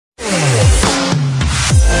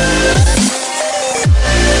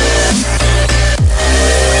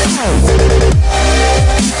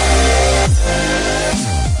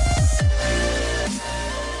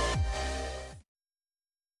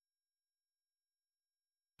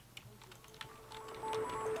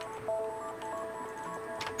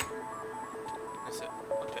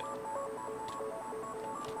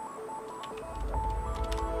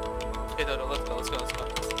Okay, let's go.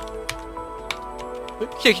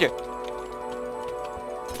来てる来てる。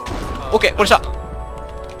オッケー、これした。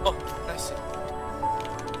お、ナイス。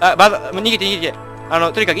あ、バカ、もう逃げて逃げて。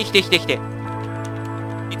とにかく生きて生きて生きて。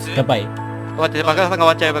いつ？やばい。終わって、バカさんが終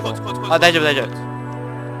わっちゃうバカ。あ、大丈夫大丈夫。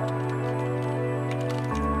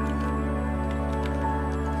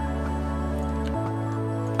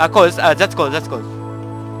あ、こうです。あ、that's cool。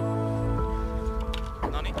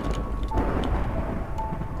何？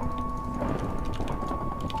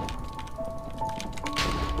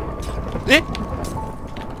え？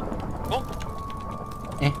お？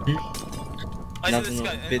え？あいつですか？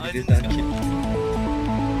ベルデさんに。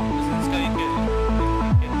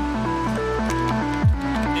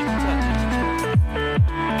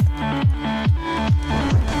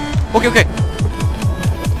オッケーオッケー。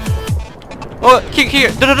お、キル、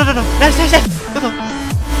どうぞ。ナイス。どうぞ。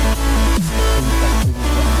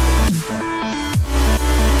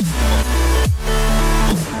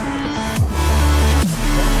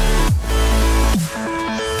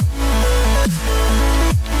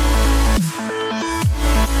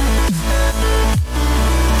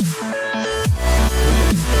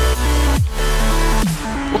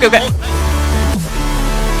オッケー。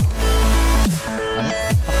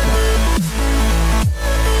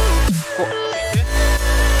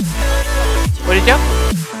降りちゃう？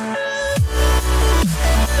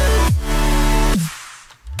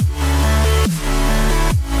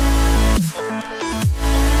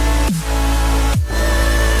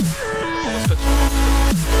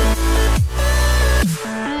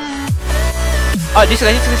あ、ディス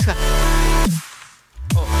カ。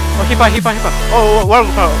お、引っ張る。お、ワル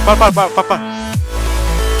ムパー。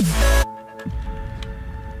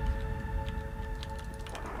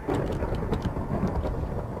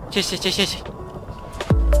チェ。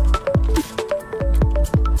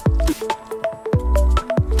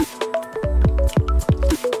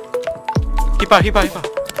引っ張る。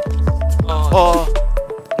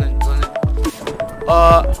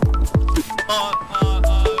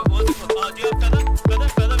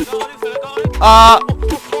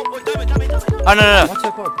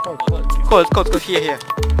Cold, here.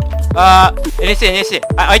 NC.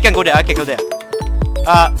 I can go there. Are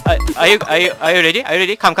you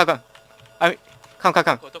ready? Come. Come.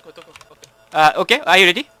 Okay. Are you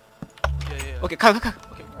ready? Yeah. Okay, come. Okay.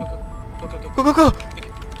 Go.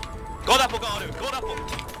 Go that book.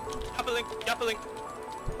 Gap-a-link.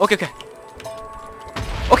 Okay.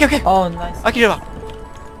 Oh, nice. あ、切れば。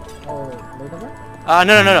Oh, later?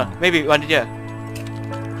 No. Maybe one there.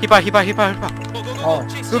 引っ張る。Go. Oh.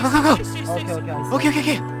 Chase. Go. Okay.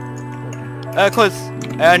 Close.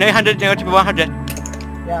 900 negative 100.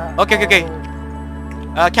 Yeah. Okay.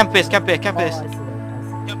 Camp base. Oh, I see.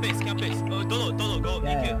 Camp base. Dodo, go.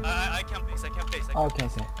 Yeah. I camp base. Okay.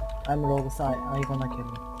 I'm rogue side. I'm gonna kill you.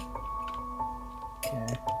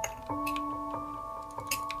 Okay.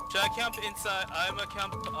 Should I camp inside? I'm a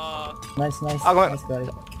camp. Nice. Ah, go on. Nice guy.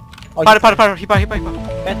 パル。引っ張る。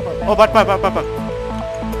Bad. Oh, パル。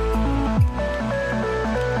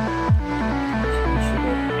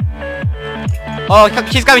Oh,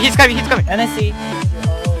 he's coming. NSC.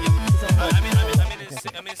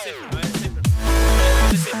 I'm in safe.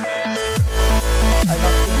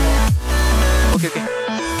 Okay.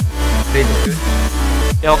 レイドく？い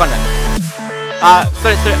や、わかんない。あ、そ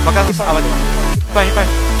れ、バカさん、あ、待って。引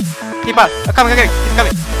っ張る。カメ。He's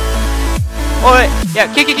coming. おい、いや、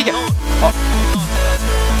キル。お。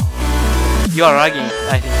You are lagging,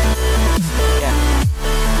 I think. Yeah.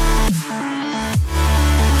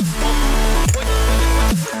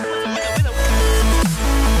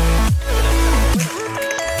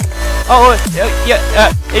 Oh,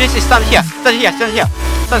 yeah. It is stand here. Stand.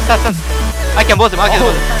 I can both him.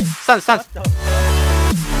 Stand.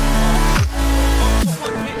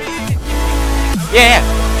 Yeah.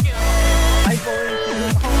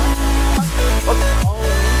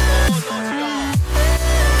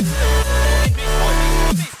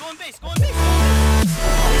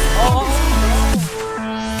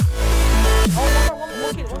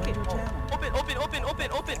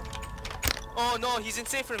 Open. Oh no, he's in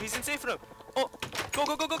safe room. Oh, go.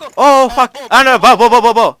 Oh, fuck. No,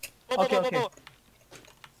 bow. Okay.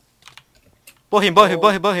 Bow him.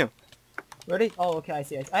 Ready? Oh, okay, I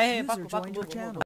see. Hey, back, move.